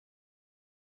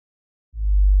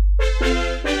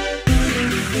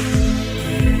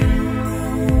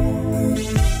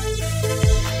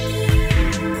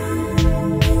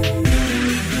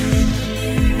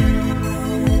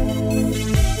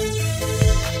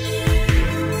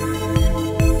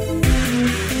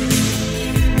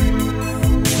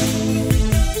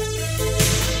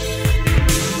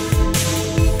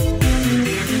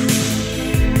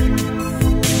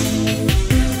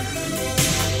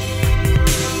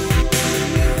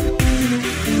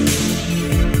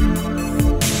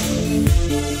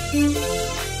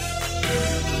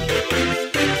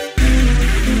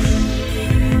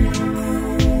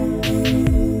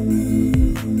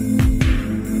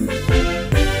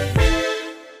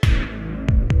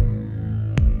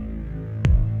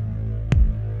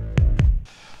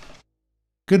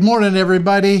Good morning,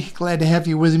 everybody. Glad to have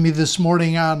you with me this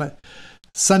morning on a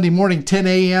Sunday morning, 10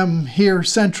 a.m. here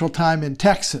Central Time in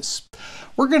Texas.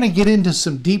 We're going to get into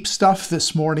some deep stuff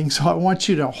this morning, so I want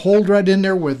you to hold right in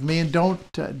there with me and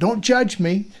don't judge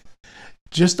me.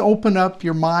 Just open up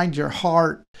your mind, your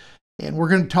heart, and we're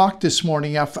going to talk this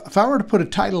morning. If I were to put a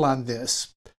title on this,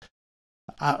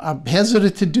 I'm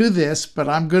hesitant to do this, but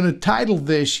I'm going to title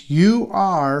this, "You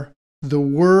Are the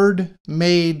Word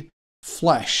Made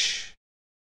Flesh."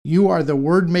 You are the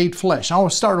Word made flesh. I will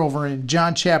start over in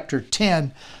John chapter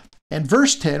 10 and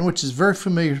verse 10, which is a very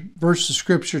familiar verse of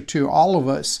Scripture to all of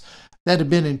us that have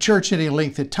been in church any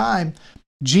length of time.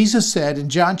 Jesus said in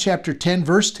John chapter 10,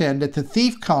 verse 10, that the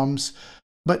thief comes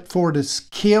but for to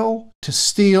kill, to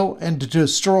steal, and to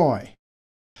destroy.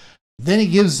 Then he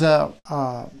gives a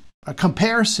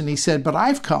comparison. He said, "But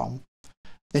I've come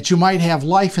that you might have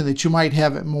life and that you might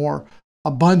have it more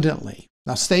abundantly."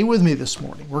 Now stay with me this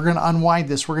morning. We're going to unwind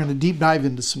this. We're going to deep dive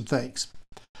into some things.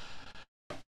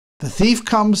 The thief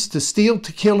comes to steal,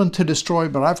 to kill, and to destroy,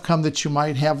 but I've come that you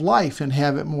might have life and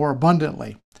have it more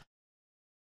abundantly.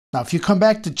 Now if you come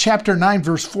back to chapter 9,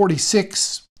 verse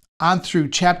 46, on through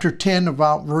chapter 10,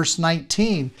 about verse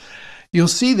 19, you'll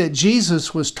see that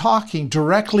Jesus was talking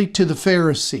directly to the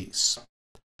Pharisees.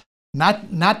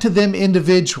 Not to them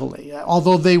individually,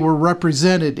 although they were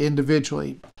represented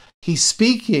individually. He's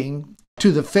speaking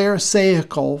to the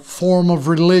Pharisaical form of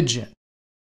religion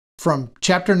from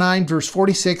chapter 9, verse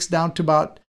 46 down to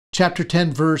about chapter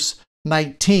 10, verse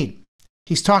 19.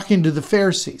 He's talking to the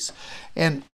Pharisees.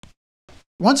 And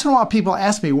once in a while people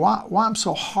ask me why I'm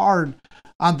so hard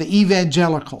on the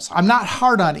evangelicals. I'm not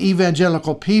hard on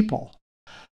evangelical people.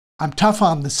 I'm tough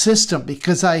on the system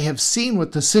because I have seen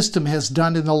what the system has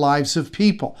done in the lives of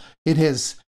people. It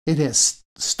has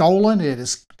stolen, it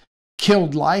has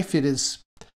killed life, it has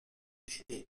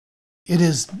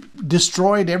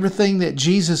destroyed everything that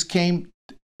Jesus came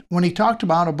when he talked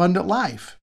about abundant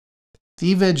life.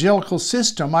 The evangelical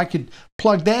system, I could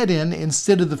plug that in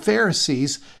instead of the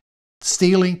Pharisees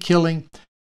stealing, killing,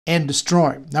 and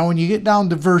destroying. Now when you get down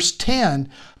to verse 10,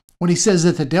 when he says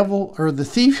that the devil or the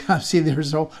thief, see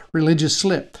there's no religious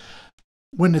slip.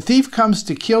 When the thief comes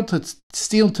to kill, to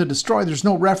steal, to destroy, there's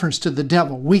no reference to the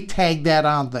devil. We tag that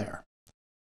on there.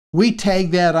 We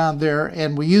tag that on there,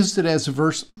 and we used it as a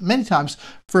verse many times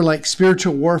for like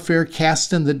spiritual warfare,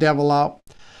 casting the devil out.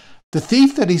 The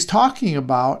thief that he's talking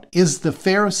about is the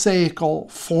Pharisaical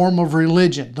form of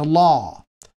religion, the law.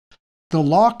 The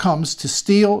law comes to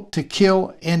steal, to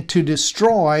kill, and to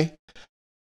destroy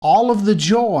all of the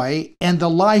joy and the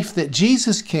life that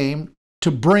Jesus came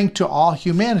to bring to all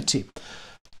humanity.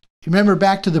 Remember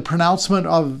back to the pronouncement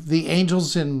of the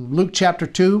angels in Luke chapter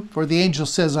 2, where the angel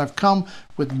says, "I've come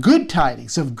with good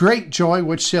tidings of great joy,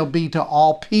 which shall be to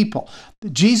all people."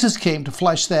 Jesus came to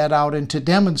flesh that out and to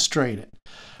demonstrate it.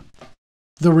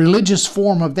 The religious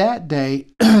form of that day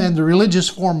and the religious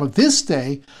form of this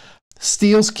day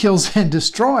steals, kills, and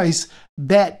destroys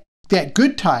that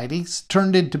good tidings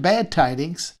turned into bad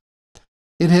tidings.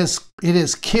 It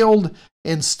has killed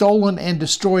and stolen and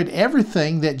destroyed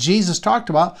everything that Jesus talked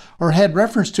about or had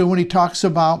reference to when he talks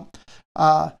about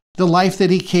the life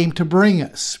that he came to bring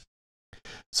us.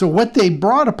 So what they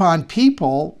brought upon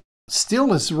people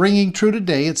still is ringing true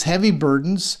today. It's heavy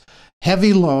burdens,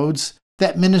 heavy loads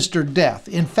that minister death.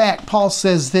 In fact, Paul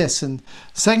says this in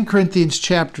 2 Corinthians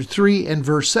chapter 3 and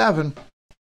verse 7.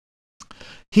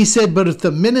 He said, "But if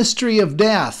the ministry of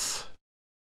death,"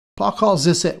 Paul calls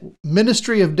this a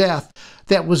ministry of death,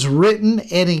 "that was written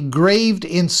and engraved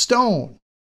in stone."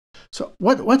 So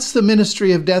what's the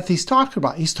ministry of death he's talking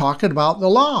about? He's talking about the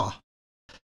law.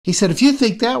 He said, if you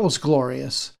think that was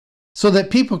glorious, so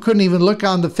that people couldn't even look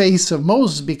on the face of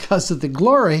Moses because of the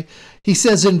glory, he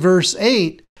says in verse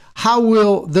 8, "How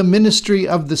will the ministry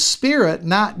of the Spirit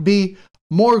not be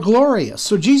more glorious?"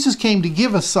 So Jesus came to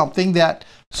give us something that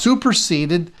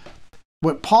superseded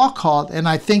what Paul called, and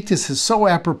I think this is so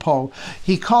apropos,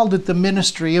 he called it the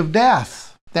ministry of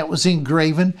death that was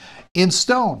engraven in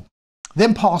stone.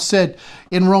 Then Paul said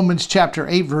in Romans chapter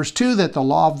 8, verse 2, that the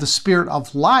law of the Spirit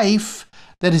of life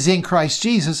that is in Christ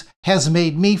Jesus has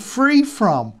made me free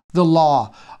from the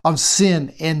law of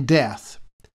sin and death.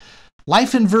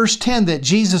 Life in verse 10 that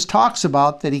Jesus talks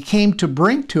about that he came to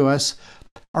bring to us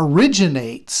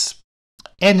originates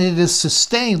and it is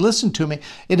sustained, listen to me,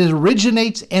 it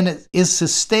originates and it is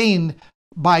sustained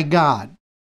by God.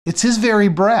 It's his very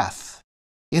breath.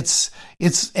 It's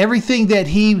everything that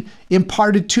he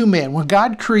imparted to man. When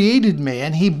God created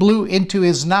man, he blew into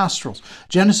his nostrils.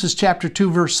 Genesis chapter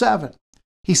 2, verse 7.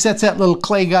 He sets that little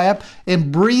clay guy up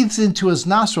and breathes into his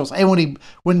nostrils. And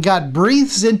when God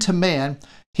breathes into man,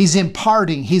 He's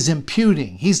imparting, he's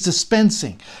imputing, he's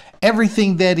dispensing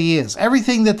everything that he is.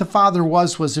 Everything that the Father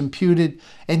was imputed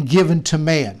and given to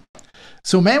man.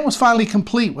 So man was finally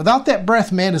complete. Without that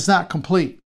breath, man is not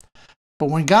complete. But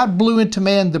when God blew into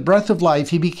man the breath of life,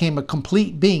 he became a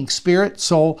complete being, spirit,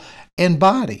 soul, and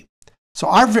body. So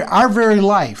our very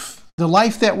life, the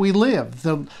life that we live,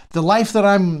 the life that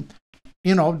I'm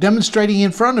demonstrating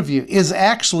in front of you, is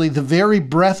actually the very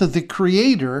breath of the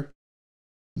Creator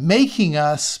making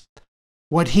us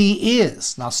what he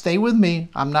is. Now stay with me.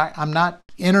 I'm not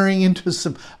entering into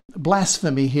some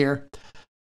blasphemy here.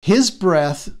 His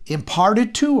breath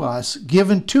imparted to us,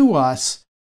 given to us,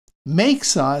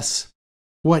 makes us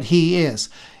what he is.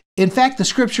 In fact, the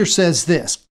scripture says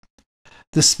this: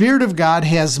 the Spirit of God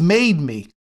has made me,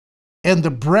 and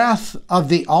the breath of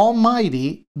the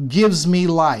Almighty gives me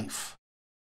life.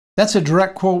 That's a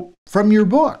direct quote from your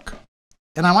book.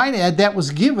 And I might add, that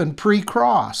was given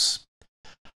pre-cross.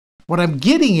 What I'm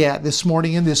getting at this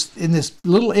morning in this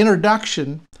little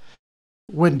introduction,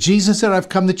 when Jesus said, I've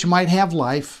come that you might have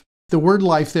life, the word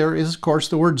life there is, of course,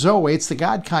 the word Zoe. It's the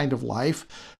God kind of life,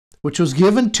 which was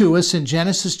given to us in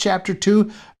Genesis chapter 2,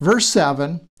 verse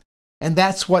 7, and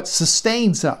that's what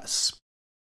sustains us.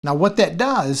 Now, what that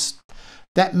does,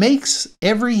 that makes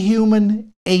every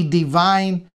human a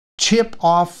divine chip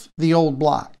off the old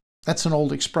block. That's an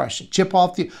old expression.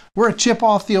 We're a chip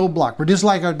off the old block. We're just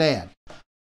like our dad.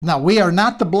 Now, we are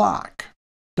not the block.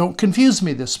 Don't confuse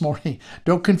me this morning.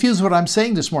 Don't confuse what I'm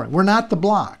saying this morning. We're not the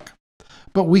block.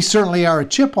 But we certainly are a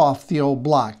chip off the old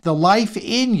block. The life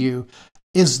in you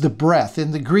is the breath. In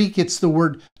the Greek, it's the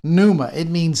word pneuma. It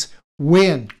means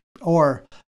wind or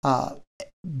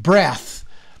breath.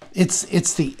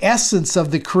 It's the essence of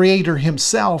the Creator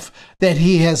himself that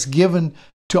he has given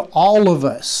to all of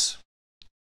us.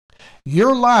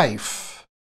 Your life,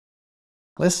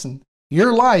 listen,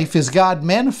 your life is God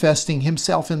manifesting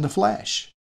himself in the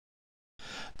flesh.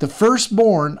 The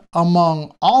firstborn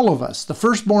among all of us, the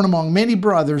firstborn among many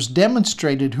brothers,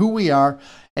 demonstrated who we are,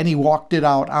 and he walked it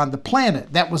out on the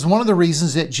planet. That was one of the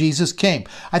reasons that Jesus came.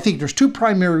 I think there's two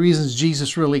primary reasons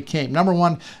Jesus really came. Number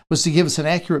one was to give us an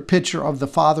accurate picture of the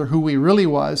Father, who he really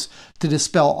was, to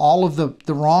dispel all of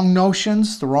the wrong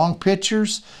notions, the wrong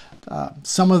pictures.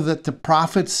 Some of that the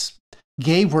prophets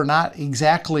gave were not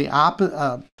exactly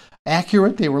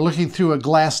accurate. They were looking through a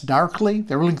glass darkly.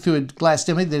 They were looking through a glass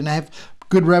dimly. They didn't have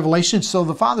good revelation. So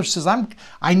the Father says,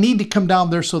 I need to come down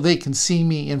there so they can see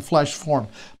me in flesh form.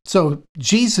 So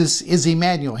Jesus is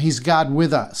Emmanuel. He's God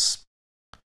with us.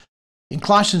 In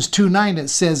Colossians 2:9, it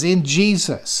says, in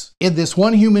Jesus, in this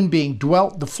one human being,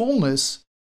 dwelt the fullness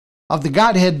of the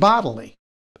Godhead bodily,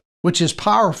 which is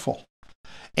powerful.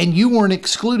 And you weren't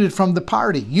excluded from the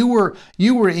party. You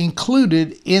were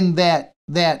included in that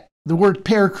the word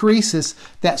perichoresis,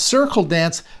 that circle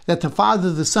dance that the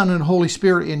Father, the Son, and Holy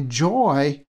Spirit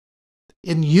enjoy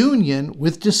in union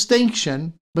with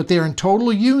distinction, but they're in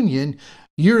total union.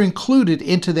 You're included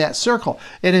into that circle.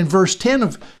 And in verse 10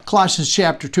 of Colossians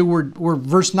chapter 2, where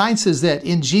verse 9 says that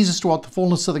in Jesus dwelt the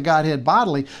fullness of the Godhead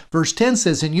bodily, verse 10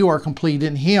 says, and you are complete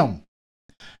in him.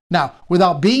 Now,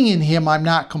 without being in him, I'm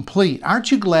not complete. Aren't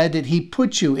you glad that he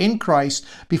put you in Christ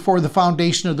before the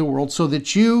foundation of the world so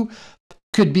that you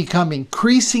could become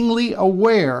increasingly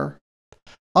aware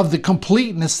of the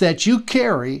completeness that you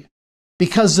carry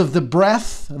because of the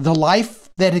breath, the life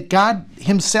that God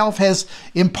himself has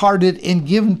imparted and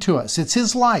given to us? It's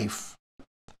his life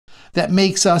that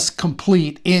makes us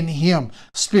complete in him,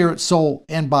 spirit, soul,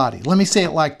 and body. Let me say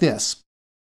it like this.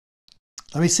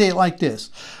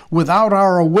 Without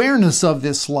our awareness of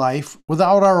this life,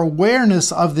 without our awareness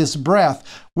of this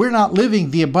breath, we're not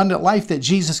living the abundant life that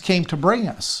Jesus came to bring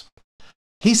us.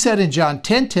 He said in John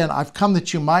 10:10, I've come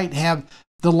that you might have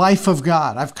the life of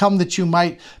God. I've come that you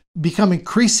might become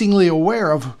increasingly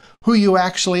aware of who you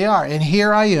actually are. And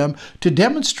here I am to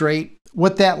demonstrate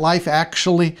what that life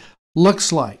actually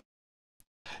looks like.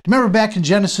 Remember back in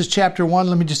Genesis chapter 1,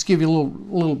 let me just give you a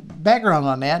little background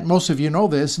on that. Most of you know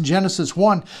this. In Genesis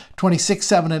 1, 26,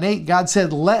 7, and 8, God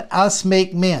said, let us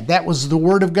make man. That was the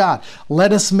word of God.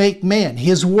 Let us make man,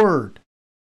 his word.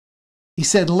 He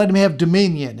said, let him have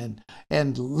dominion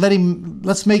and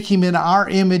let's make him in our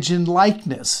image and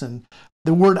likeness. And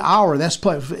the word our, that's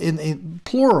in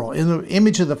plural, in the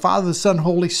image of the Father, the Son,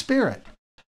 Holy Spirit.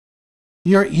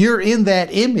 You're in that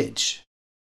image.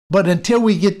 But until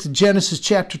we get to Genesis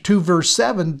chapter 2, verse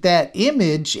 7, that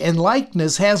image and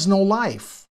likeness has no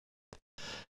life.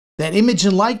 That image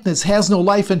and likeness has no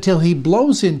life until he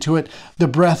blows into it the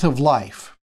breath of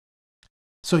life.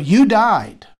 So you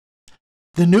died.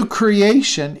 The new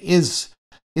creation is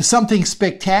something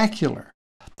spectacular.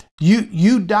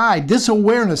 You died. This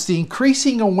awareness, the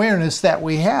increasing awareness that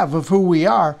we have of who we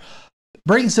are,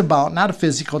 brings about not a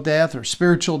physical death or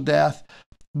spiritual death,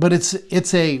 but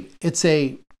it's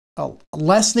a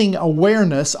lessening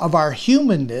awareness of our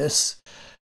humanness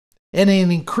and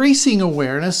an increasing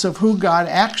awareness of who God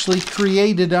actually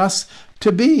created us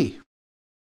to be.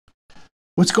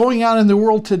 What's going on in the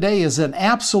world today is an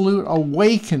absolute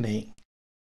awakening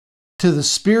to the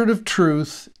Spirit of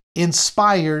truth,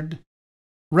 inspired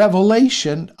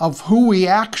revelation of who we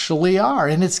actually are.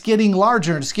 And it's getting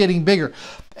larger and it's getting bigger.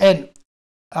 And,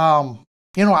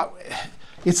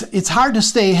 it's hard to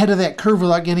stay ahead of that curve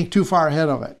without getting too far ahead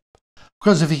of it.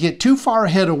 Because if you get too far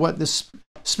ahead of what the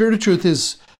Spirit of truth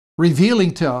is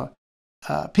revealing to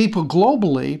people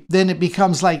globally, then it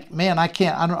becomes like, man,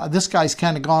 this guy's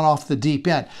kind of gone off the deep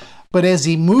end. But as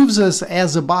he moves us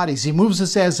as a body, as he moves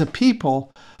us as a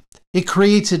people, it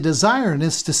creates a desire in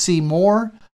us to see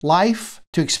more life,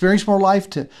 to experience more life,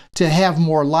 to have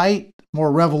more light,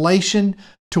 more revelation,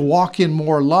 to walk in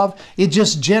more love. It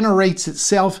just generates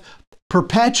itself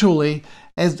perpetually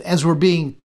as we're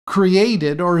being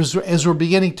created, or as we're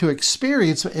beginning to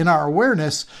experience in our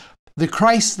awareness the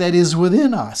Christ that is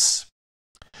within us.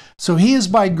 So he is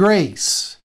by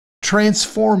grace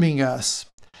transforming us,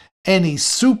 and he's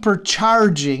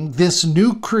supercharging this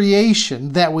new creation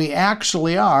that we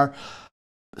actually are,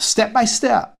 step by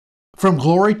step, from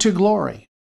glory to glory.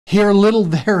 Here a little,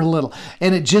 there a little.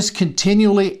 And it just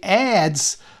continually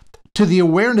adds to the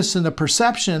awareness and the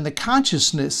perception and the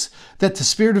consciousness that the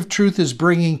Spirit of truth is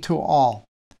bringing to all.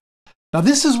 Now,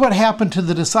 this is what happened to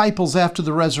the disciples after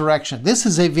the resurrection. This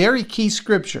is a very key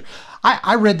scripture.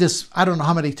 I read this, I don't know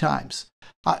how many times.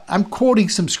 I'm quoting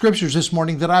some scriptures this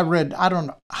morning that I read, I don't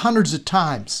know, hundreds of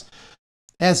times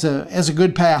as a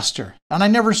good pastor. And I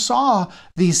never saw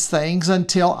these things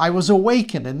until I was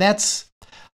awakened. And that's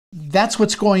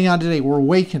what's going on today. We're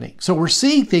awakening. So we're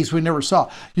seeing things we never saw.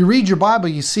 You read your Bible,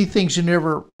 you see things you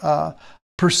never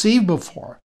perceived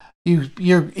before.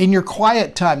 You're in your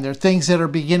quiet time. There are things that are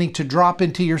beginning to drop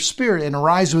into your spirit and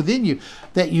arise within you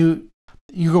that you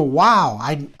go, wow,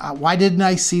 why didn't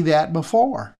I see that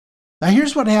before? Now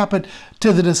here's what happened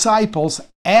to the disciples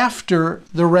after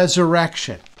the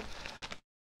resurrection.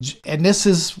 And this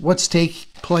is what's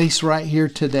taking place right here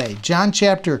today. John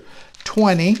chapter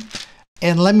 20,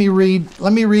 and let me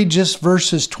read just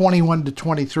verses 21 to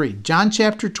 23. John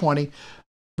chapter 20,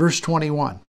 verse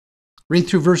 21. Read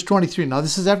through verse 23. Now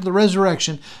this is after the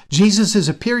resurrection. Jesus is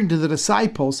appearing to the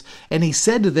disciples, and he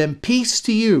said to them, "Peace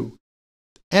to you.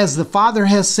 As the Father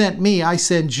has sent me, I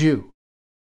send you."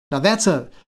 Now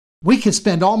we could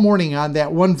spend all morning on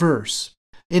that one verse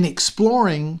in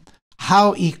exploring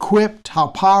how equipped, how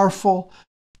powerful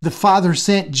the Father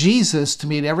sent Jesus to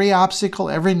meet every obstacle,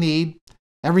 every need,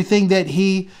 everything that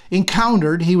he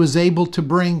encountered. He was able to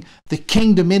bring the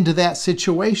kingdom into that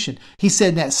situation. He said,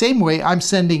 in that same way, I'm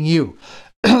sending you.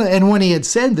 And when he had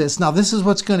said this, now this is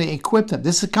what's going to equip them.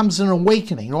 This comes in an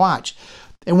awakening. Watch.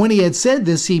 And when he had said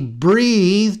this, he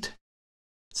breathed.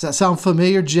 Does that sound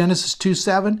familiar? Genesis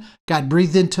 2:7. God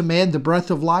breathed into man the breath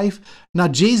of life. Now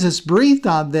Jesus breathed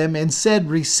on them and said,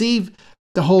 receive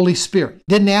the Holy Spirit.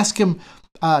 Didn't ask him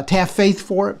to have faith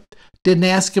for it. Didn't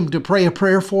ask him to pray a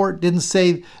prayer for it. Didn't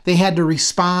say they had to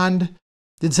respond.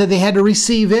 Didn't say they had to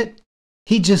receive it.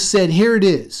 He just said, here it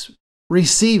is.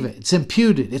 Receive it. It's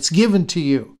imputed. It's given to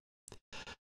you.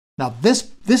 Now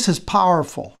this is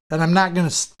powerful. And I'm not going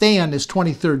to stay on this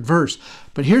 23rd verse.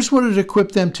 But here's what it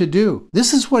equipped them to do.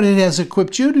 This is what it has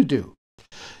equipped you to do.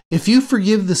 If you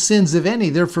forgive the sins of any,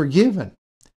 they're forgiven.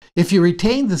 If you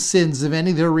retain the sins of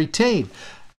any, they're retained.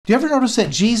 Do you ever notice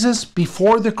that Jesus,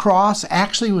 before the cross,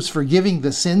 actually was forgiving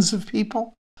the sins of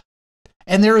people?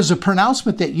 And there is a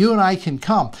pronouncement that you and I can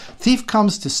come. Thief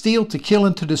comes to steal, to kill,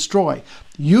 and to destroy.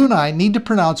 You and I need to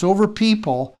pronounce over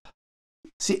people.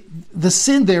 See, the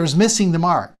sin there is missing the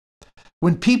mark.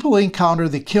 When people encounter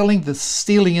the killing, the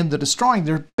stealing, and the destroying,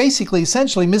 they're basically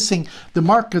essentially missing the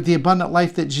mark of the abundant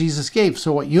life that Jesus gave.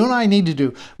 So what you and I need to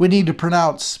do, we need to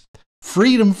pronounce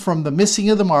freedom from the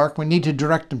missing of the mark. We need to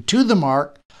direct them to the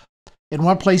mark. In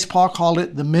one place, Paul called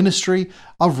it the ministry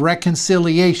of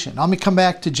reconciliation. Let me come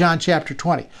back to John chapter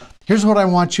 20. Here's what I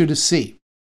want you to see.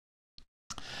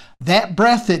 That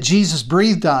breath that Jesus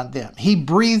breathed on them, he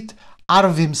breathed out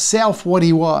of himself what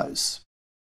he was.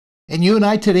 And you and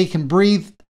I today can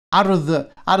breathe out of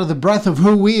the breath of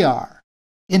who we are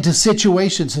into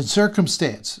situations and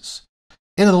circumstances,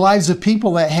 into the lives of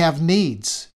people that have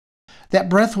needs. That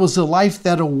breath was the life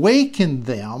that awakened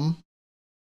them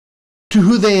to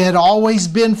who they had always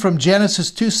been from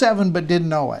Genesis 2:7, but didn't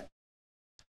know it.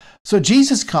 So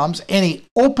Jesus comes and he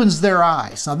opens their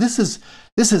eyes. Now this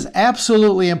is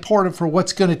absolutely important for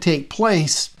what's going to take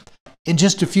place in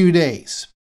just a few days.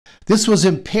 This was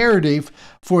imperative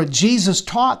for what Jesus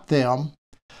taught them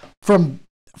from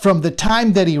the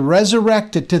time that he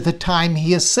resurrected to the time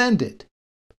he ascended.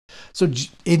 So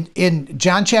in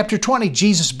John chapter 20,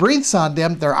 Jesus breathes on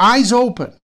them, their eyes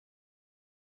open,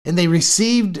 and they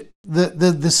received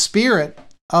the spirit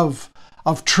of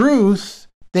truth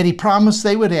that he promised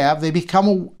they would have. They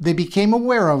became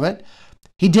aware of it.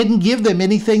 He didn't give them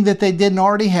anything that they didn't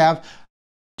already have.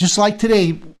 Just like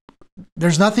today,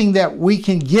 there's nothing that we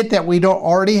can get that we don't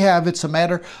already have. It's a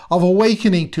matter of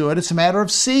awakening to it. It's a matter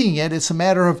of seeing it. It's a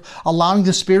matter of allowing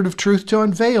the Spirit of truth to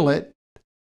unveil it.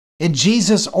 And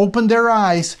Jesus opened their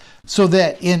eyes so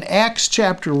that in Acts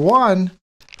chapter 1,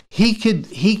 he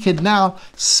could now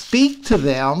speak to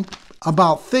them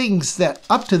about things that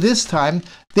up to this time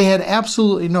they had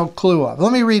absolutely no clue of.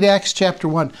 Let me read Acts chapter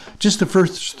 1, just the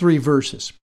first 3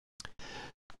 verses.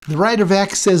 The writer of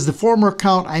Acts says, "The former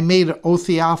account I made, O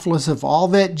Theophilus, of all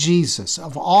that Jesus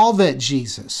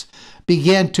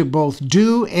began to both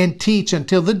do and teach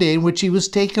until the day in which he was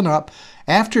taken up,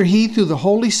 after he, through the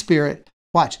Holy Spirit,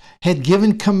 had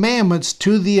given commandments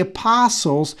to the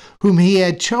apostles whom he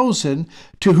had chosen,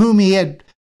 to whom he had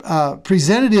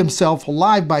presented himself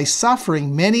alive by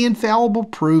suffering many infallible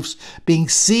proofs, being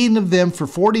seen of them for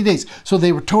 40 days. So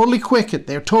they were totally quickened.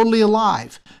 They were totally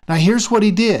alive. Now here's what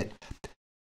he did.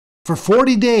 For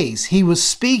 40 days, he was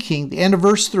speaking, the end of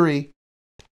verse 3,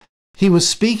 he was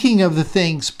speaking of the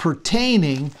things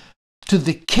pertaining to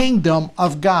the kingdom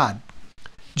of God.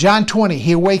 John 20,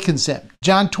 he awakens them.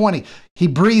 John 20, he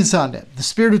breathes on them. The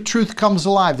Spirit of truth comes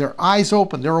alive. Their eyes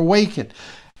open. They're awakened.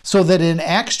 So that in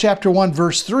Acts chapter 1,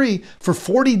 verse 3, for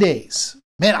 40 days,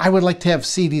 man, I would like to have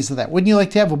CDs of that. Wouldn't you like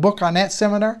to have a book on that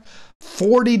seminar?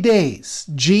 40 days,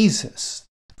 Jesus,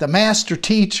 the master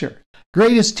teacher,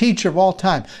 greatest teacher of all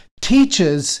time,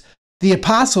 teaches the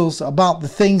apostles about the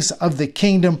things of the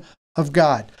kingdom of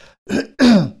God.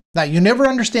 Now, you never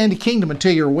understand the kingdom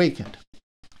until you're awakened.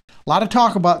 A lot of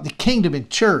talk about the kingdom in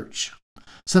church.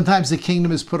 Sometimes the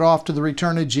kingdom is put off to the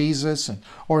return of Jesus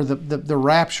or the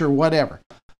rapture, whatever.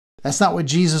 That's not what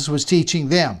Jesus was teaching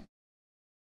them.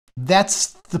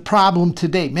 That's the problem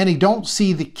today. Many don't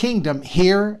see the kingdom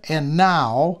here and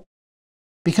now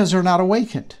because they're not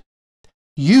awakened.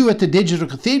 You at the Digital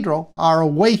Cathedral are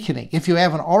awakening, if you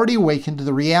haven't already awakened, to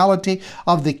the reality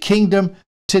of the kingdom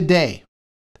today.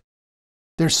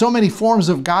 There's so many forms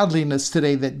of godliness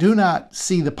today that do not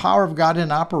see the power of God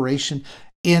in operation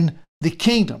in the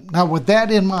kingdom. Now, with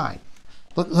that in mind,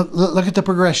 look at the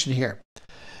progression here.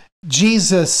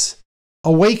 Jesus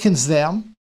awakens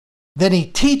them, then he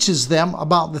teaches them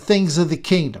about the things of the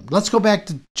kingdom. Let's go back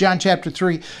to John chapter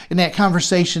 3 in that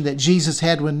conversation that Jesus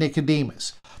had with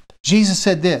Nicodemus. Jesus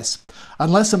said this,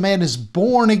 "Unless a man is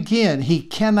born again, he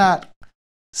cannot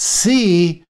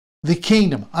see the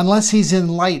kingdom," unless he's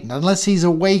enlightened, unless he's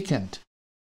awakened.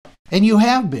 And you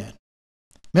have been.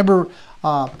 Remember,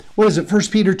 what is it?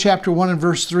 1 Peter chapter 1 and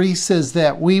verse 3 says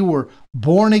that we were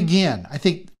born again. I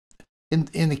think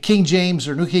in the King James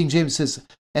or New King James it says,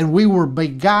 "And we were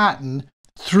begotten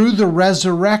through the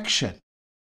resurrection."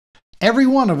 Every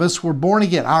one of us were born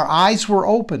again. Our eyes were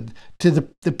opened to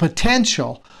the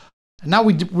potential. Now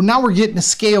we're getting the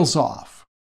scales off.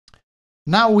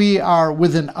 Now we are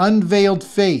with an unveiled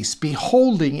face,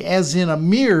 beholding as in a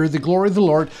mirror the glory of the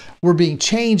Lord. We're being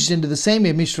changed into the same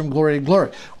image from glory to glory.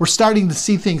 We're starting to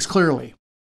see things clearly.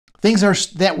 Things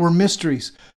that were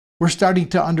mysteries. We're starting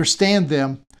to understand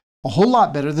them a whole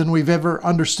lot better than we've ever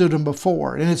understood them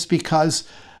before. And it's because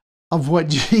of what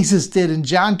Jesus did in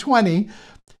John 20,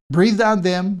 breathed on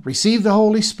them, received the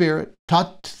Holy Spirit,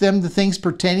 taught them the things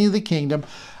pertaining to the kingdom.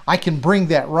 I can bring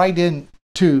that right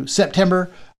into September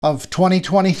of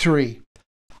 2023.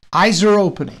 Eyes are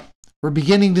opening. We're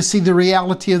beginning to see the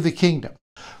reality of the kingdom.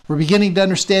 We're beginning to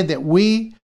understand that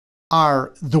we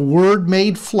are the Word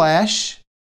made flesh.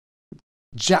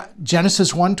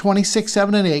 Genesis 1, 26,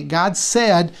 7, and 8. God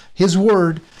said His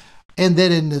Word, and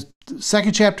then in the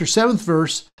 2nd chapter, 7th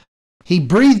verse, He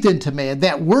breathed into man.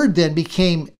 That Word then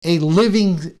became a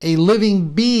living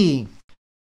being,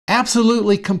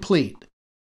 absolutely complete.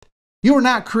 You are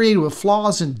not created with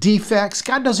flaws and defects.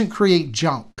 God doesn't create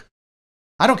junk.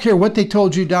 I don't care what they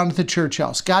told you down at the church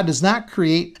house. God does not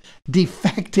create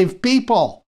defective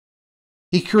people.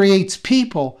 He creates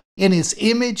people in His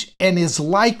image and His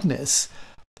likeness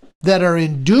that are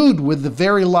endued with the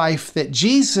very life that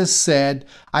Jesus said,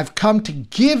 "I've come to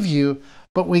give you,"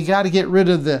 but we got to get rid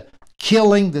of the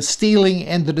killing, the stealing,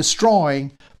 and the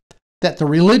destroying that the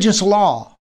religious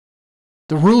law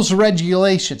the rules and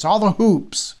regulations, all the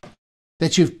hoops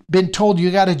that you've been told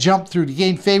you got to jump through to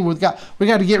gain favor with God. We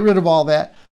got to get rid of all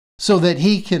that so that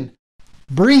he can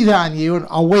breathe on you and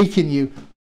awaken you.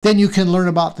 Then you can learn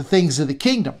about the things of the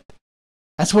kingdom.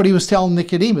 That's what he was telling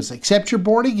Nicodemus. Except you're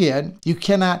born again, you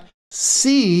cannot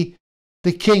see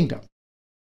the kingdom.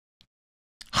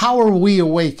 How are we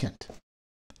awakened?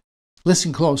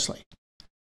 Listen closely.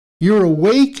 You're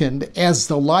awakened as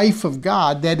the life of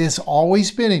God that has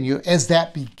always been in you, as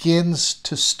that begins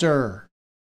to stir,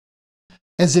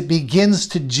 as it begins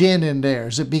to gin in there,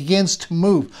 as it begins to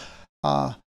move.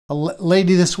 A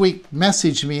lady this week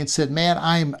messaged me and said, man,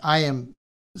 I am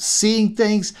seeing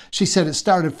things. She said it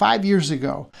started 5 years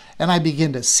ago, and I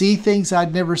began to see things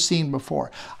I'd never seen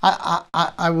before.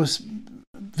 I was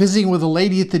visiting with a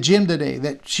lady at the gym today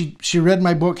that she read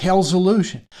my book, Hell's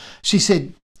Illusion. She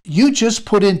said, you just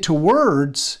put into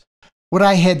words what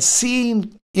I had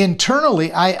seen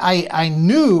internally. I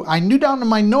knew down to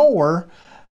my knower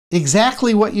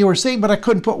exactly what you were saying, but I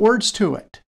couldn't put words to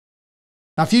it.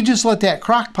 Now, if you just let that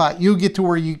crock pot, you'll get to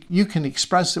where you can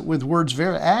express it with words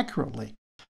very accurately.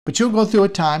 But you'll go through a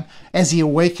time as he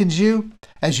awakens you,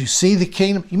 as you see the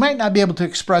kingdom. You might not be able to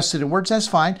express it in words. That's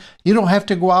fine. You don't have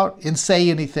to go out and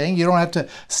say anything. You don't have to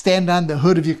stand on the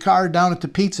hood of your car down at the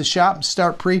pizza shop and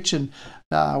start preaching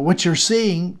what you're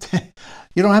seeing.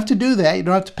 You don't have to do that. You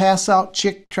don't have to pass out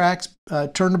chick tracts,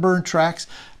 turn to burn tracts.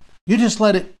 You just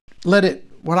let it,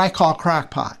 what I call crock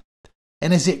pot.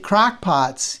 And as it crock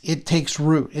pots, it takes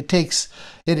root.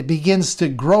 It begins to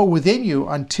grow within you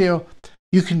until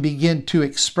you can begin to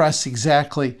express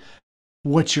exactly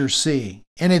what you're seeing.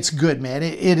 And it's good, man.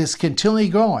 It is continually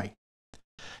going.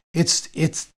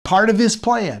 It's part of his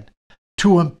plan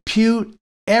to impute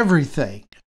everything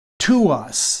to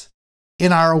us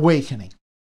in our awakening.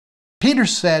 Peter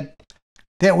said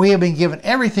that we have been given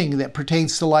everything that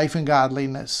pertains to life and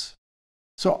godliness.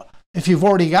 So if you've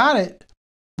already got it,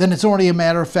 then it's only a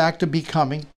matter of fact of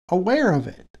becoming aware of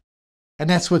it. And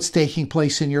that's what's taking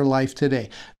place in your life today.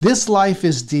 This life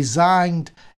is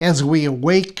designed as we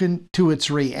awaken to its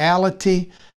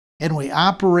reality and we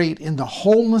operate in the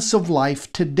wholeness of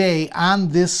life today on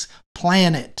this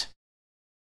planet.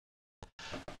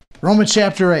 Romans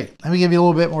chapter 8. Let me give you a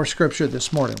little bit more scripture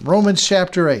this morning. Romans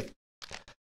chapter 8.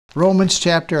 Romans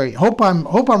chapter 8. Hope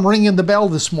I'm ringing the bell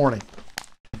this morning.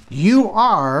 You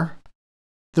are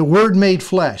the Word made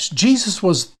flesh. Jesus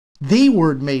was the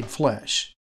Word made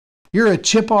flesh. You're a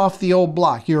chip off the old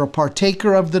block. You're a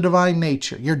partaker of the divine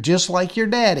nature. You're just like your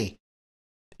daddy.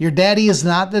 Your daddy is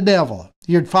not the devil.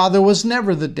 Your father was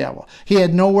never the devil. He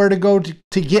had nowhere to go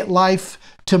to get life,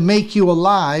 to make you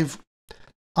alive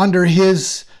under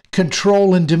his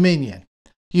control and dominion.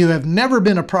 You have never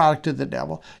been a product of the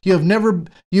devil. You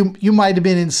might have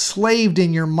been enslaved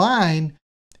in your mind,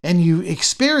 and you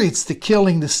experienced the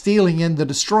killing, the stealing, and the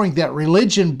destroying that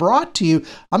religion brought to you.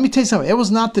 Let me tell you something. It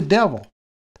was not the devil.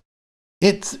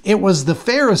 It was the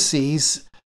Pharisees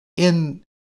in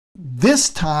this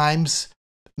time's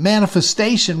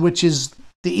manifestation, which is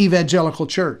the evangelical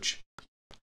church.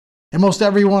 And most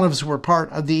every one of us were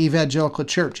part of the evangelical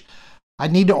church. I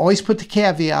need to always put the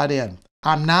caveat in.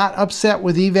 I'm not upset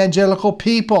with evangelical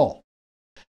people.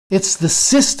 It's the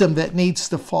system that needs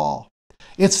to fall.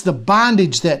 It's the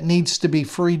bondage that needs to be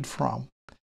freed from.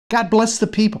 God bless the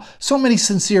people. So many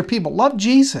sincere people love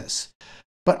Jesus.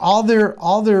 But all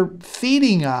they're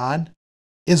feeding on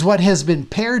is what has been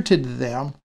paired to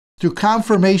them through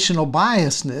confirmational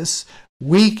biasness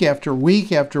week after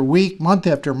week after week, month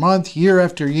after month, year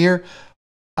after year,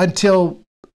 until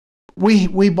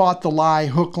we bought the lie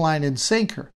hook, line, and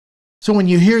sinker. So when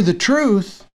you hear the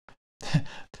truth,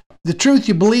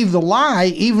 you believe the lie,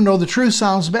 even though the truth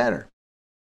sounds better.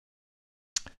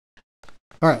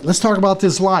 All right, let's talk about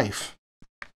this life.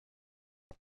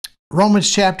 Romans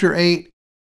chapter 8.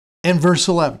 And verse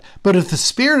 11, but if the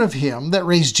spirit of him that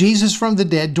raised Jesus from the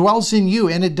dead dwells in you,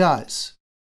 and it does,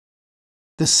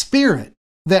 the spirit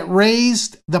that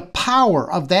raised, the power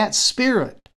of that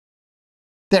spirit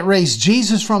that raised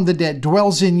Jesus from the dead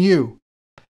dwells in you,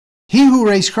 he who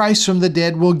raised Christ from the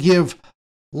dead will give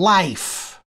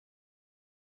life.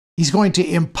 He's going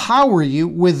to empower you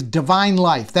with divine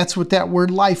life. That's what that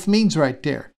word life means right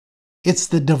there. It's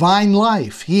the divine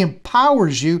life. He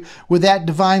empowers you with that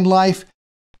divine life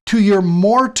to your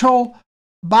mortal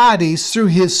bodies through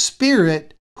his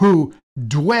spirit who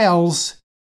dwells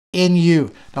in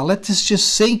you. Now let this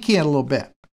just sink in a little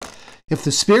bit. If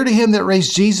the spirit of him that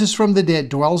raised Jesus from the dead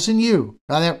dwells in you,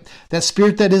 now that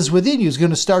spirit that is within you is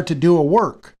going to start to do a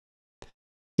work.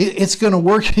 It's going to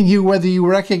work in you whether you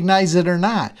recognize it or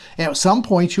not. At some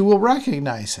point you will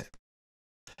recognize it.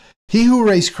 He who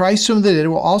raised Christ from the dead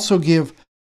will also give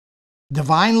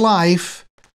divine life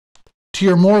to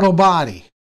your mortal body.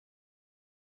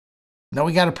 Now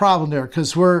we got a problem there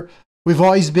because we've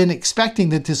always been expecting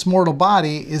that this mortal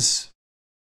body is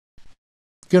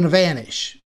going to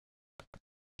vanish.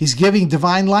 He's giving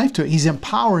divine life to it. He's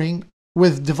empowering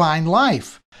with divine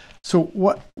life. So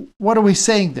what are we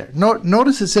saying there?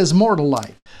 Notice it says mortal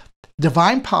life.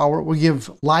 Divine power will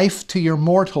give life to your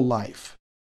mortal life.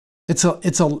 That's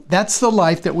the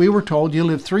life that we were told. You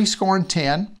live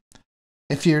 70.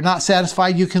 If you're not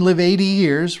satisfied, you can live 80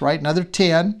 years, right? Another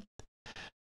 10.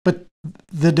 But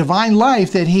the divine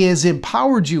life that he has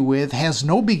empowered you with has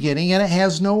no beginning and it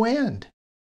has no end.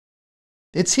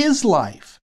 It's his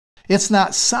life. It's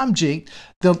not subject.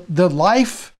 The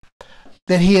life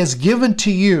that he has given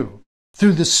to you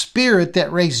through the Spirit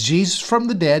that raised Jesus from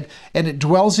the dead and it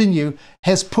dwells in you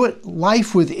has put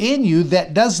life within you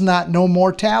that does not know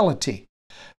mortality.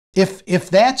 If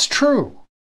that's true,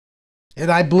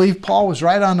 and I believe Paul was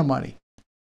right on the money,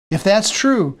 if that's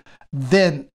true,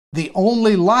 then the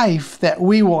only life that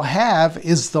we will have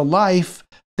is the life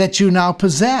that you now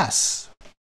possess.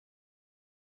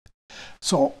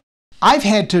 So I've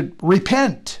had to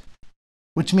repent,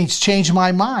 which means change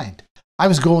my mind. I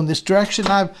was going this direction.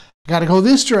 I've got to go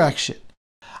this direction.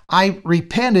 I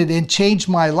repented and changed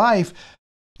my life,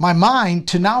 my mind,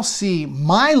 to now see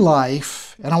my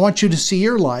life, and I want you to see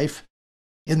your life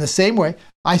in the same way.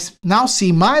 I now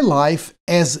see my life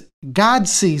as God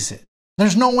sees it.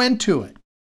 There's no end to it.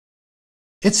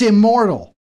 It's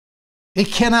immortal. It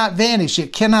cannot vanish.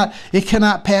 It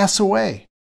cannot pass away.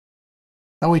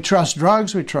 Now we trust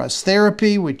drugs, we trust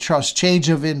therapy, we trust change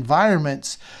of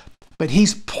environments, but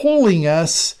he's pulling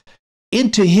us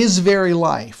into his very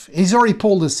life. He's already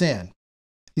pulled us in.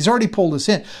 He's already pulled us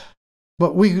in.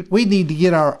 But we need to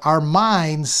get our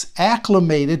minds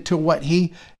acclimated to what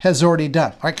he has already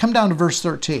done. All right, come down to verse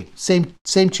 13.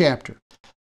 Same chapter.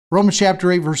 Romans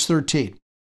chapter 8, verse 13.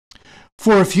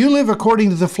 For if you live according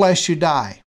to the flesh, you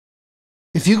die.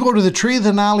 If you go to the tree of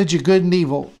the knowledge of good and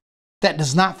evil, that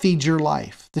does not feed your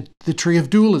life. The tree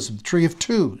of dualism, the tree of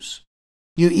twos.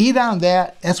 You eat on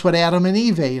that, that's what Adam and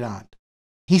Eve ate on.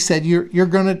 He said you're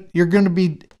gonna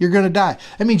die.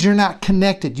 That means you're not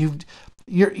connected.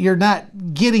 You're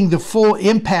not getting the full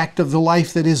impact of the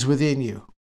life that is within you.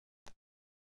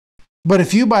 But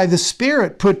if you by the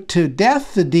Spirit put to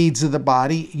death the deeds of the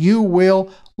body, you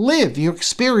will live. You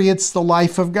experience the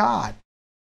life of God.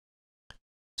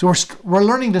 So we're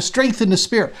learning to strengthen the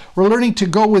Spirit. We're learning to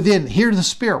go within, hear the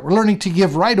Spirit. We're learning to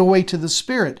give right away to the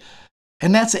Spirit.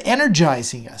 And that's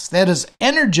energizing us. That is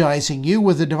energizing you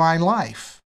with the divine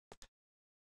life.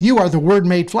 You are the Word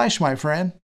made flesh, my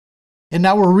friend. And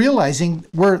now we're realizing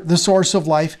where the source of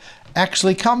life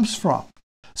actually comes from.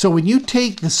 So when you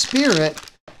take the Spirit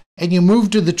and you move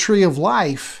to the tree of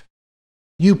life,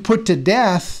 you put to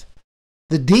death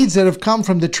the deeds that have come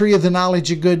from the tree of the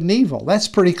knowledge of good and evil. That's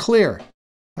pretty clear.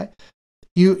 Right?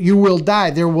 You will die.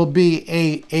 There will be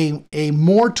a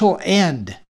mortal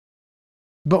end.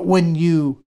 But when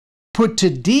you put to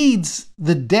deeds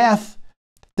the death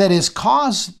that has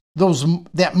caused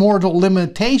that mortal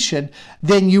limitation,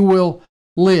 then you will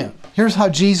live. Here's how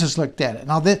Jesus looked at it.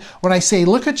 Now, when I say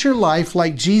look at your life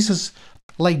like Jesus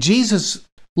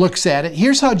looks at it,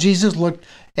 here's how Jesus looked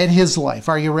at his life.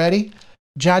 Are you ready?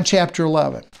 John chapter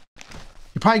 11.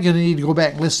 You're probably going to need to go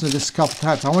back and listen to this a couple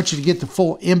times. I want you to get the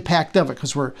full impact of it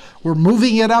because we're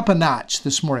moving it up a notch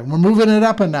this morning. We're moving it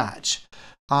up a notch.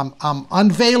 I'm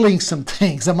unveiling some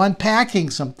things. I'm unpacking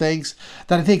some things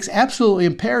that I think is absolutely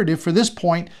imperative for this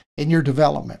point in your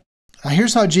development. Now,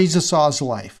 here's how Jesus saw his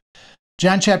life.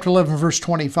 John chapter 11, verse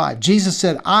 25. Jesus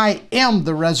said, I am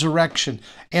the resurrection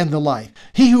and the life.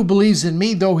 He who believes in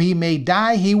me, though he may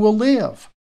die, he will live.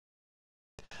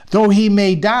 Though he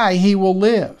may die, he will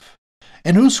live.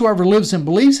 And whosoever lives and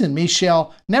believes in me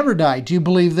shall never die. Do you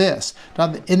believe this?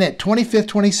 Now, in that 25th,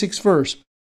 26th verse,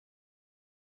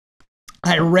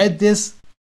 I read this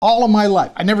all of my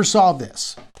life. I never saw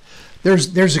this.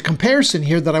 There's a comparison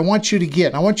here that I want you to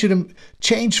get. I want you to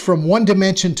change from one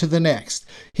dimension to the next.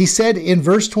 He said in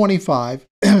verse 25,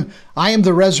 I am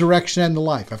the resurrection and the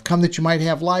life. I've come that you might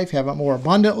have life, have it more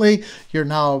abundantly. You're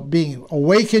now being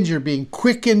awakened. You're being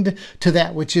quickened to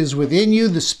that which is within you,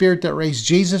 the Spirit that raised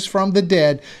Jesus from the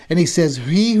dead. And he says,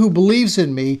 he who believes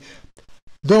in me,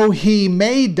 though he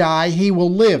may die, he will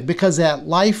live, because that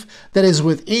life that is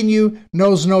within you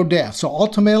knows no death. So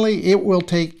ultimately, it will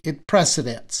take it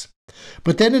precedence.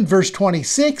 But then in verse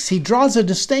 26, he draws a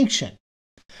distinction.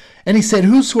 And he said,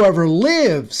 whosoever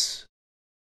lives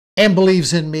and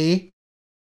believes in me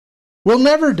will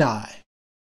never die.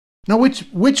 Now,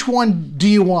 which one do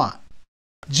you want?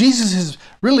 Jesus is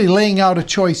really laying out a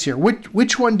choice here.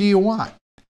 Which one do you want?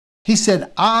 He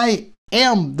said, I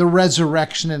am the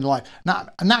resurrection and life.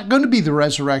 I'm not going to be the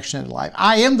resurrection and life.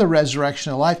 I am the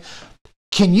resurrection and life.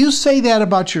 Can you say that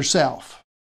about yourself?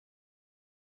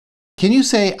 Can you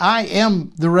say, I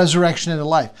am the resurrection and the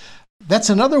life? That's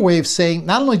another way of saying,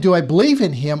 not only do I believe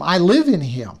in him, I live in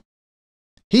him.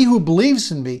 He who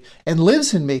believes in me and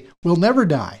lives in me will never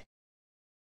die.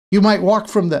 You might walk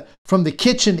from the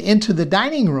kitchen into the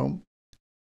dining room,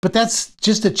 but that's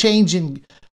just a change in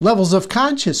levels of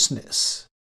consciousness.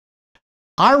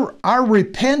 Our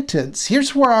repentance,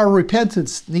 here's where our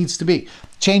repentance needs to be.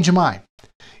 Change of mind.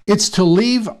 It's to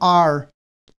leave our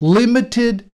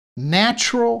limited,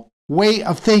 natural way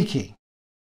of thinking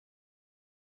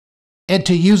and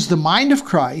to use the mind of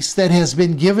Christ that has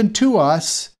been given to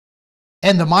us.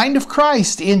 And the mind of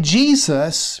Christ in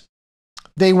Jesus,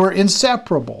 they were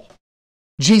inseparable.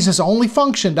 Jesus only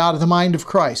functioned out of the mind of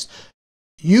Christ.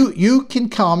 You can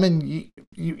come and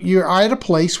you're at a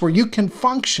place where you can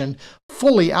function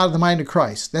fully out of the mind of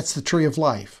Christ. That's the tree of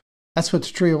life. That's what the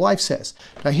tree of life says.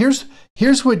 Now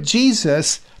here's what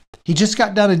Jesus, he just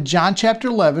got done in John chapter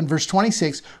 11, verse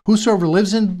 26. Whosoever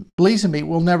lives and believes in me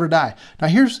will never die. Now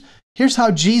here's how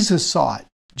Jesus saw it.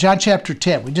 John chapter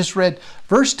 10. We just read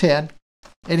verse 10.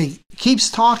 And he keeps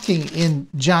talking in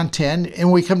John 10,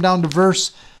 and we come down to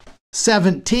verse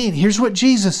 17. Here's what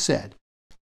Jesus said.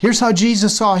 Here's how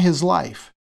Jesus saw his life.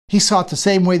 He saw it the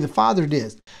same way the Father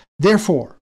did.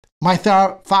 Therefore, my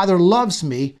Father loves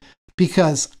me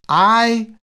because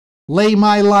I lay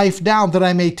my life down that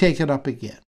I may take it up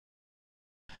again.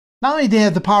 Not only did he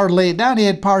have the power to lay it down, he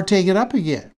had power to take it up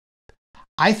again.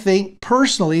 I think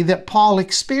personally that Paul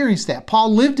experienced that.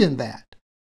 Paul lived in that.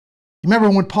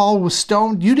 Remember when Paul was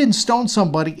stoned? You didn't stone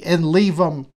somebody and leave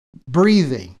them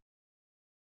breathing.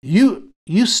 You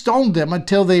stoned them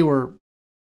until they were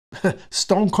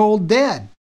stone cold dead.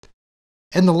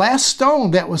 And the last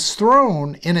stone that was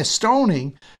thrown in a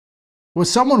stoning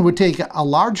was someone would take a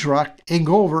large rock and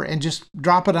go over and just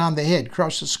drop it on the head,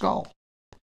 crush the skull,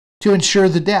 to ensure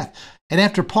the death. And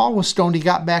after Paul was stoned, he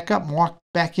got back up and walked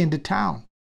back into town.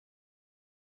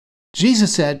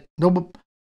 Jesus said, no,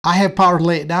 I have power to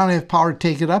lay it down, I have power to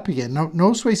take it up again.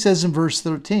 Notice what he says in verse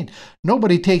 13.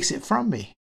 Nobody takes it from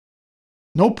me.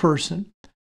 No person,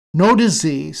 no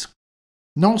disease,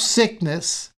 no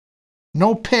sickness,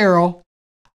 no peril.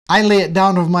 I lay it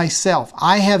down of myself.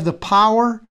 I have the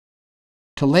power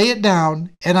to lay it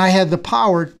down, and I have the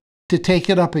power to take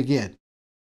it up again.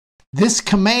 This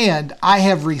command I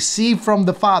have received from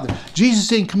the Father. Jesus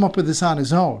didn't come up with this on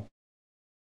his own,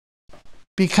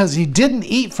 because he didn't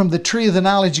eat from the tree of the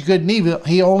knowledge of good and evil.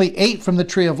 He only ate from the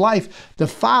tree of life. The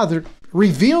Father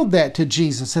revealed that to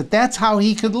Jesus, that that's how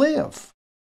he could live.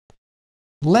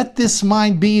 Let this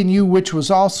mind be in you, which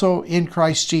was also in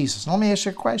Christ Jesus. Now, let me ask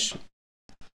you a question.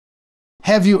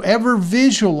 Have you ever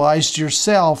visualized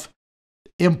yourself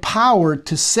empowered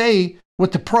to say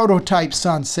what the prototype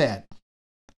son said?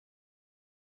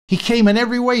 He came in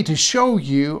every way to show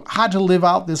you how to live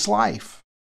out this life.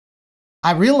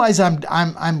 I realize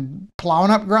I'm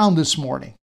plowing up ground this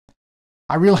morning.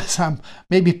 I realize I'm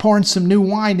maybe pouring some new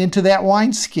wine into that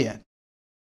wineskin.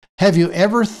 Have you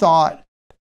ever thought,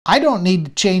 I don't need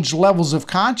to change levels of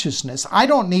consciousness. I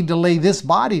don't need to lay this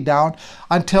body down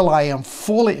until I am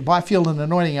fully, I feel an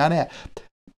anointing on that,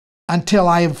 until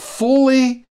I am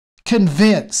fully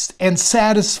convinced and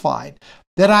satisfied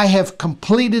that I have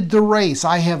completed the race.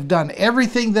 I have done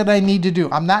everything that I need to do.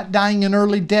 I'm not dying an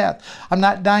early death. I'm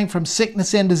not dying from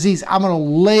sickness and disease. I'm going to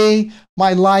lay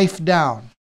my life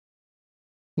down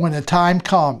when the time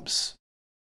comes.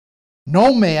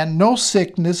 No man, no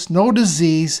sickness, no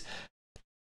disease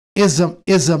is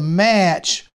a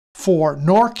match for,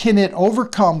 nor can it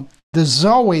overcome the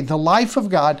Zoe, the life of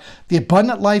God, the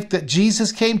abundant life that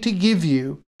Jesus came to give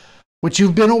you, which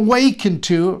you've been awakened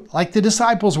to, like the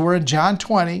disciples were in John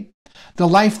 20, the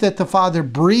life that the Father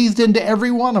breathed into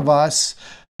every one of us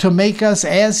to make us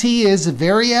as He is, the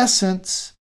very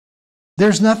essence.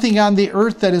 There's nothing on the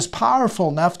earth that is powerful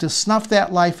enough to snuff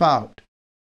that life out.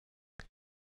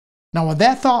 Now, when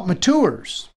that thought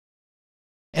matures,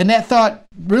 and that thought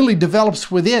really develops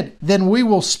within, then we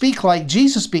will speak like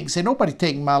Jesus speaks. Say, nobody's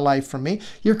taking my life from me.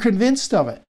 You're convinced of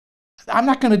it. I'm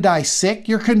not going to die sick.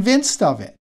 You're convinced of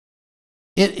it.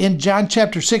 In John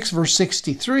chapter 6, verse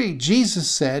 63, Jesus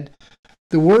said,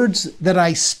 the words that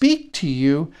I speak to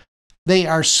you, they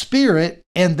are spirit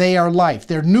and they are life.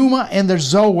 They're pneuma and they're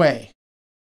zoe.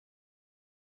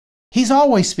 He's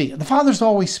always speaking. The Father's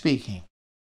always speaking.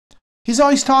 He's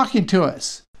always talking to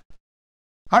us.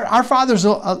 Our Father's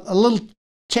a little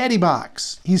chatty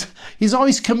box. He's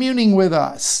always communing with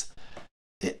us.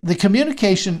 The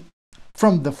communication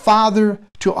from the Father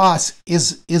to us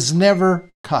is never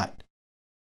cut.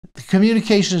 The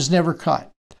communication is never cut.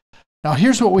 Now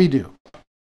here's what we do.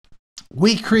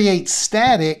 We create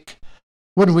static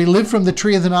when we live from the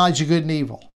tree of the knowledge of good and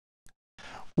evil.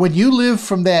 When you live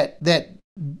from that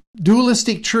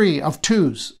dualistic tree of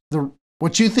twos,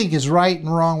 what you think is right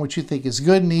and wrong, what you think is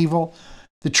good and evil,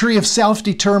 the tree of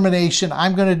self-determination,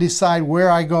 I'm going to decide where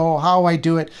I go, how I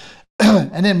do it,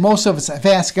 and then most of us have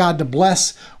asked God to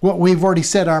bless what we've already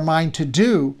set our mind to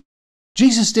do.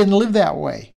 Jesus didn't live that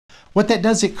way. What that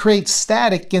does, it creates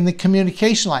static in the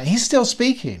communication line. He's still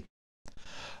speaking.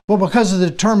 But because of the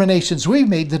determinations we've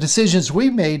made, the decisions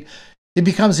we've made, it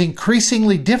becomes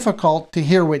increasingly difficult to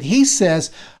hear what he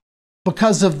says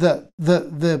because of the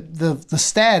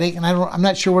static, and I'm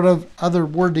not sure what other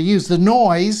word to use, the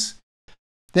noise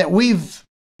that we've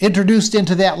introduced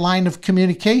into that line of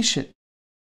communication.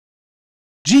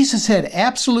 Jesus had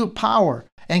absolute power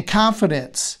and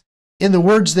confidence in the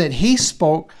words that he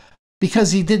spoke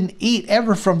because he didn't eat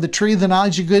ever from the tree of the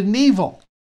knowledge of good and evil.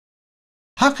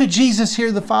 How could Jesus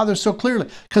hear the Father so clearly?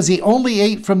 Because he only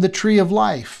ate from the tree of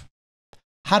life.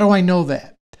 How do I know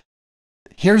that?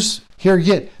 Here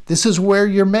again, this is where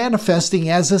you're manifesting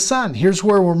as a son. Here's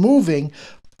where we're moving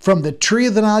from the tree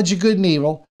of the knowledge of good and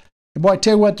evil. And boy, I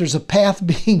tell you what, there's a path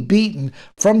being beaten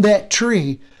from that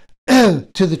tree to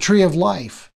the tree of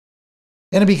life.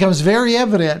 And it becomes very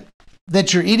evident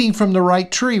that you're eating from the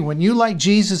right tree when you, like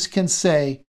Jesus, can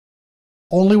say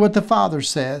only what the Father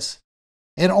says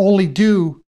and only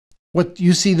do what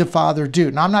you see the Father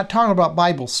do. Now, I'm not talking about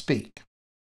Bible speak.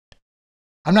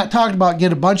 I'm not talking about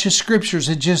get a bunch of scriptures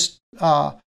and just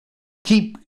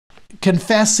keep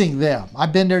confessing them.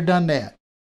 I've been there, done that.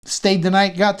 Stayed the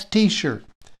night, got the t-shirt.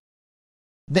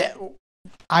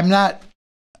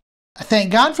 I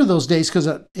thank God for those days because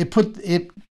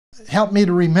it helped me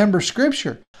to remember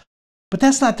scripture. But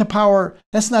that's not the power,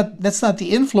 that's not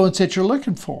the influence that you're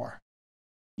looking for.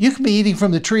 You can be eating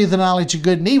from the tree of the knowledge of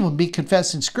good and evil and be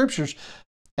confessing scriptures,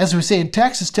 as we say in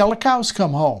Texas, till the cows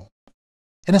come home.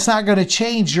 And it's not going to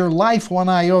change your life one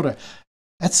iota.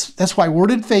 That's why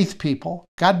Word and Faith people,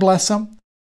 God bless them,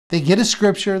 they get a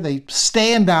scripture, they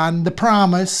stand on the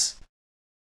promise,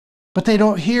 but they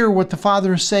don't hear what the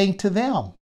Father is saying to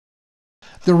them.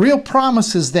 The real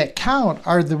promises that count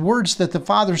are the words that the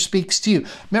Father speaks to you.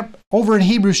 Remember, over in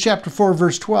Hebrews chapter 4,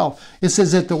 verse 12, it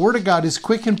says that the Word of God is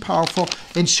quick and powerful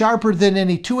and sharper than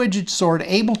any two-edged sword,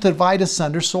 able to divide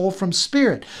asunder soul from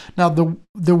spirit. Now,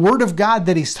 the Word of God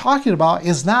that he's talking about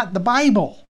is not the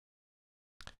Bible.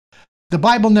 The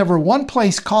Bible never one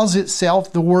place calls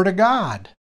itself the Word of God.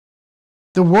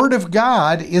 The Word of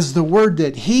God is the word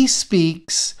that he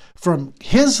speaks from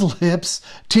his lips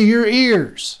to your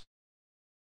ears.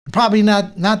 Probably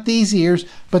not these ears,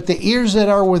 but the ears that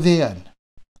are within.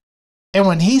 And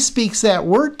when he speaks that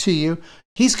word to you,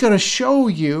 he's going to show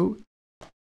you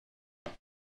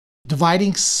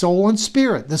dividing soul and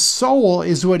spirit. The soul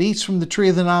is what eats from the tree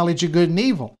of the knowledge of good and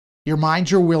evil. Your mind,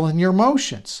 your will, and your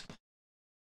emotions.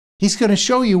 He's going to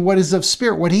show you what is of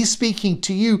spirit, what he's speaking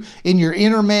to you in your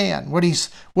inner man, what he's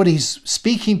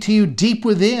speaking to you deep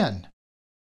within.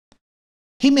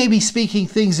 He may be speaking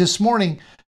things this morning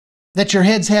that your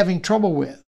head's having trouble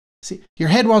with. See, your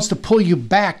head wants to pull you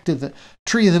back to the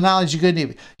tree of the knowledge of good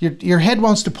and evil. Your head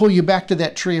wants to pull you back to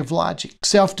that tree of logic,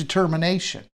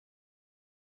 self-determination.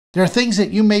 There are things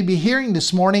that you may be hearing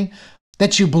this morning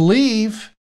that you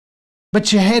believe,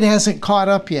 but your head hasn't caught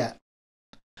up yet.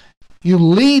 You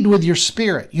lead with your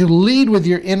spirit. You lead with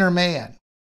your inner man.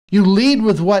 You lead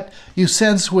with what you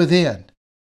sense within.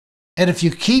 And if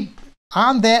you keep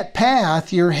on that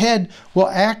path, your head will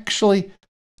actually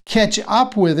catch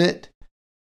up with it,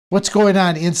 what's going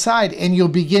on inside, and you'll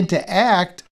begin to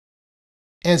act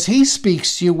as he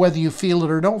speaks to you, whether you feel it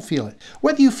or don't feel it.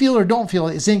 Whether you feel or don't feel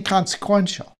it is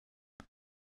inconsequential.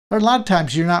 But a lot of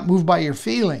times you're not moved by your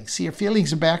feelings. See, your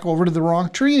feelings are back over to the wrong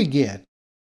tree again.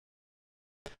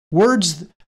 Words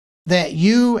that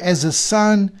you as a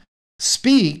son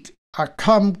speak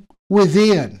come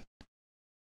within,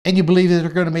 and you believe that they're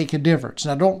going to make a difference.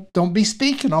 Now, don't be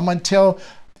speaking them until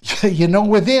you know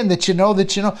within that you know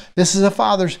this is the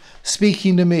Father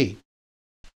speaking to me.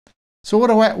 So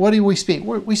what do we speak?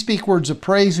 We speak words of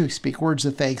praise. We speak words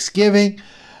of thanksgiving.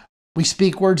 We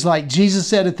speak words like Jesus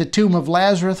said at the tomb of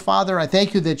Lazarus, Father, I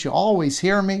thank you that you always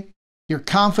hear me. You're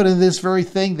confident in this very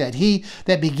thing, that he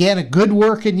that began a good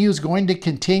work in you is going to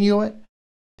continue it.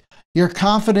 You're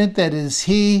confident that it is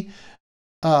he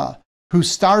who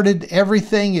started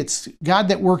everything. It's God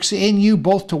that works in you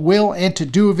both to will and to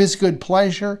do of his good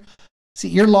pleasure. See,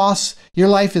 your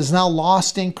life is now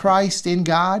lost in Christ, in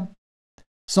God.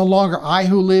 It's no longer I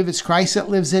who live, it's Christ that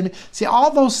lives in me. See,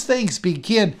 all those things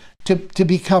begin to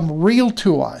become real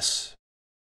to us.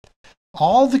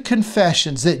 All the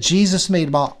confessions that Jesus made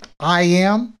about I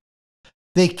am,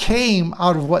 they came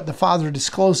out of what the Father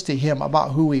disclosed to him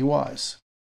about who he was.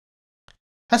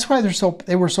 That's why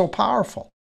they were so powerful.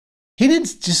 He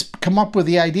didn't just come up with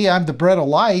the idea, I'm the bread of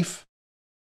life.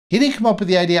 He didn't come up with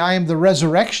the idea, I am the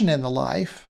resurrection and the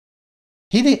life.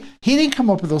 He didn't come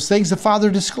up with those things. The Father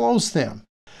disclosed them,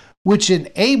 which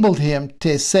enabled him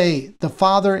to say, the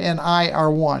Father and I are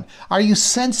one. Are you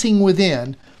sensing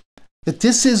within that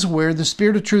this is where the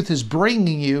Spirit of truth is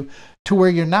bringing you to where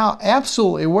you're now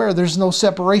absolutely aware there's no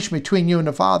separation between you and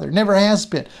the Father? Never has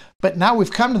been. But now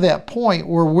we've come to that point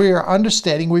where we're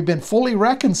understanding we've been fully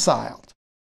reconciled.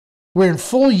 We're in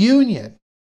full union.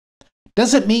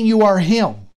 Doesn't mean you are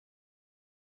Him.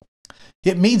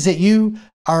 It means that you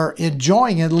are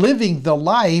enjoying and living the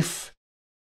life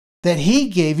that He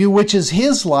gave you, which is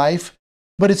His life,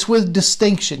 but it's with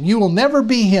distinction. You will never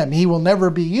be Him. He will never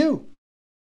be you.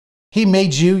 He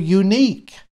made you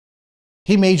unique.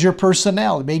 He made your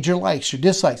personality, made your likes, your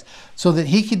dislikes, so that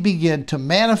He could begin to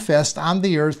manifest on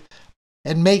the earth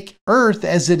and make earth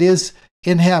as it is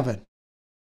in heaven.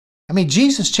 I mean,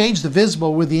 Jesus changed the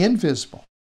visible with the invisible.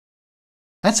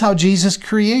 That's how Jesus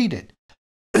created.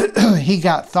 He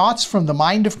got thoughts from the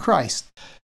mind of Christ.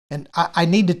 And I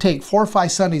need to take 4 or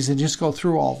 5 Sundays and just go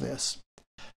through all this.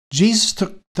 Jesus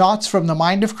took thoughts from the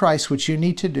mind of Christ, which you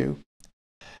need to do.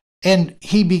 And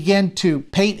He began to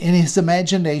paint in His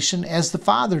imagination as the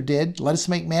Father did. Let us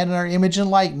make man in our image and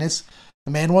likeness.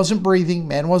 The man wasn't breathing.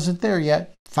 Man wasn't there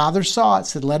yet. Father saw it,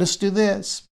 said, let us do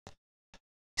this.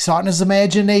 He saw it in His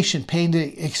imagination,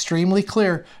 painted extremely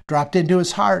clear, dropped into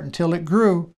His heart until it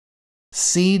grew.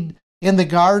 Seed in the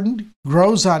garden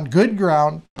grows on good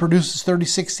ground, produces 30,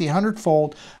 60,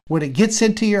 100-fold. When it gets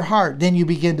into your heart, then you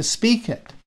begin to speak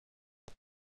it.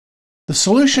 The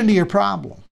solution to your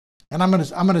problem, and I'm going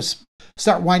to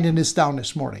start winding this down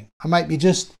this morning. I might be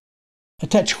just a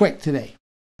touch quick today.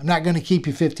 I'm not going to keep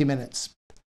you 50 minutes.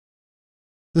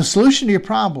 The solution to your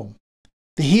problem,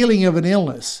 the healing of an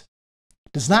illness,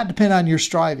 does not depend on your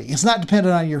striving. It's not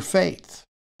dependent on your faith.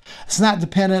 It's not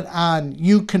dependent on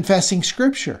you confessing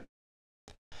Scripture.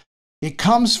 It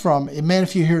comes from, and man,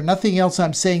 if you hear nothing else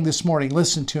I'm saying this morning,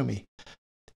 listen to me.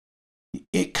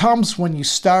 It comes when you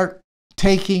start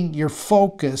taking your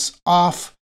focus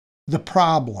off the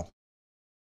problem.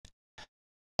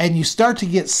 And you start to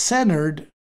get centered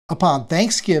upon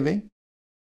thanksgiving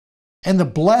and the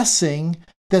blessing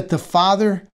that the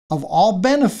Father of all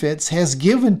benefits has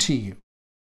given to you.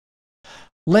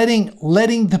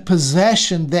 Letting the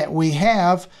possession that we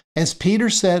have, as Peter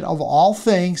said, of all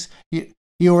things,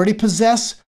 you already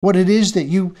possess what it is that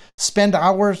you spend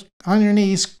hours on your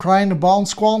knees crying to bawl and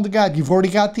squalling to God. You've already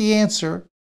got the answer.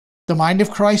 The mind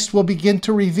of Christ will begin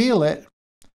to reveal it.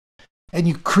 And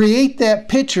you create that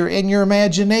picture in your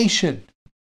imagination.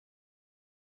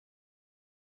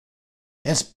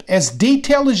 As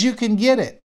detailed as you can get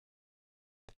it.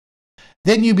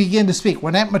 Then you begin to speak.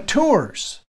 When that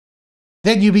matures,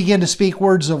 then you begin to speak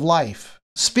words of life.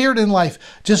 Spirit and life,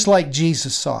 just like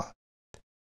Jesus saw.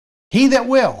 He that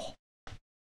will,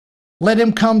 let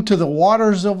him come to the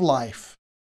waters of life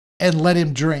and let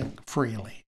him drink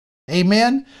freely.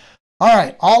 Amen? All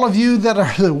right, all of you that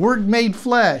are the Word made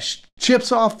flesh,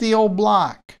 chips off the old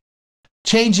block,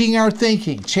 changing our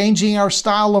thinking, changing our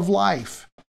style of life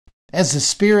as the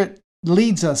Spirit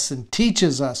leads us and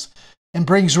teaches us and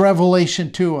brings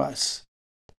revelation to us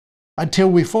until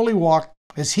we fully walk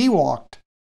as He walked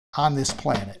on this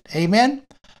planet. Amen?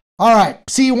 All right,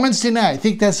 see you Wednesday night. I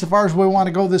think that's as far as we want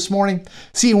to go this morning.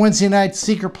 See you Wednesday night,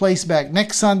 Secret Place, back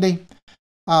next Sunday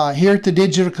here at the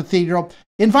Digital Cathedral.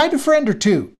 Invite a friend or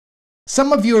two.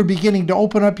 Some of you are beginning to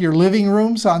open up your living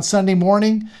rooms on Sunday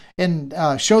morning and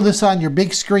show this on your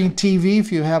big screen TV.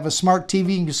 If you have a smart TV,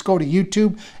 you can just go to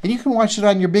YouTube and you can watch it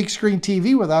on your big screen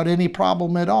TV without any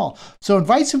problem at all. So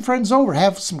invite some friends over,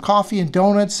 have some coffee and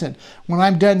donuts, and when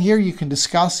I'm done here, you can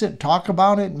discuss it, talk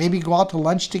about it, maybe go out to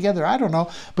lunch together. I don't know.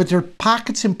 But there are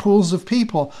pockets and pools of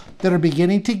people that are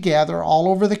beginning to gather all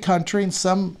over the country and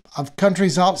some of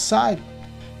countries outside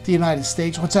the United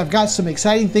States. Once I've got some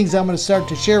exciting things I'm going to start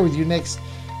to share with you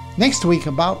next week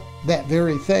about that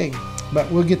very thing.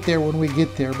 But we'll get there when we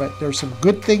get there. But there's some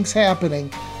good things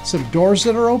happening, some doors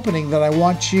that are opening that I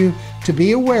want you to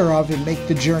be aware of and make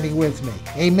the journey with me.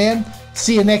 Amen.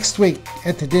 See you next week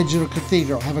at the Digital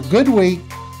Cathedral. Have a good week.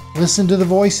 Listen to the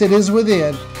voice that is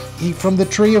within. Eat from the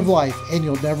tree of life, and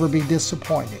you'll never be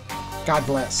disappointed. God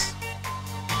bless.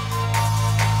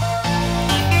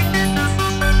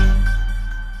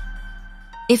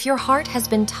 If your heart has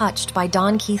been touched by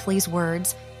Don Keathley's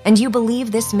words and you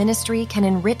believe this ministry can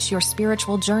enrich your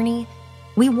spiritual journey,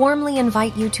 we warmly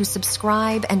invite you to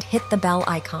subscribe and hit the bell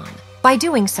icon. By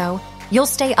doing so, you'll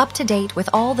stay up to date with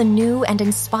all the new and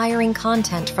inspiring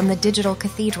content from the Digital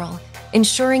Cathedral,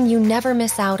 ensuring you never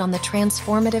miss out on the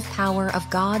transformative power of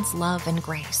God's love and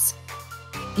grace.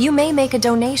 You may make a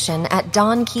donation at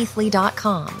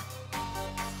donkeathley.com.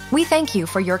 We thank you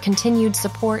for your continued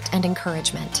support and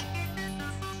encouragement.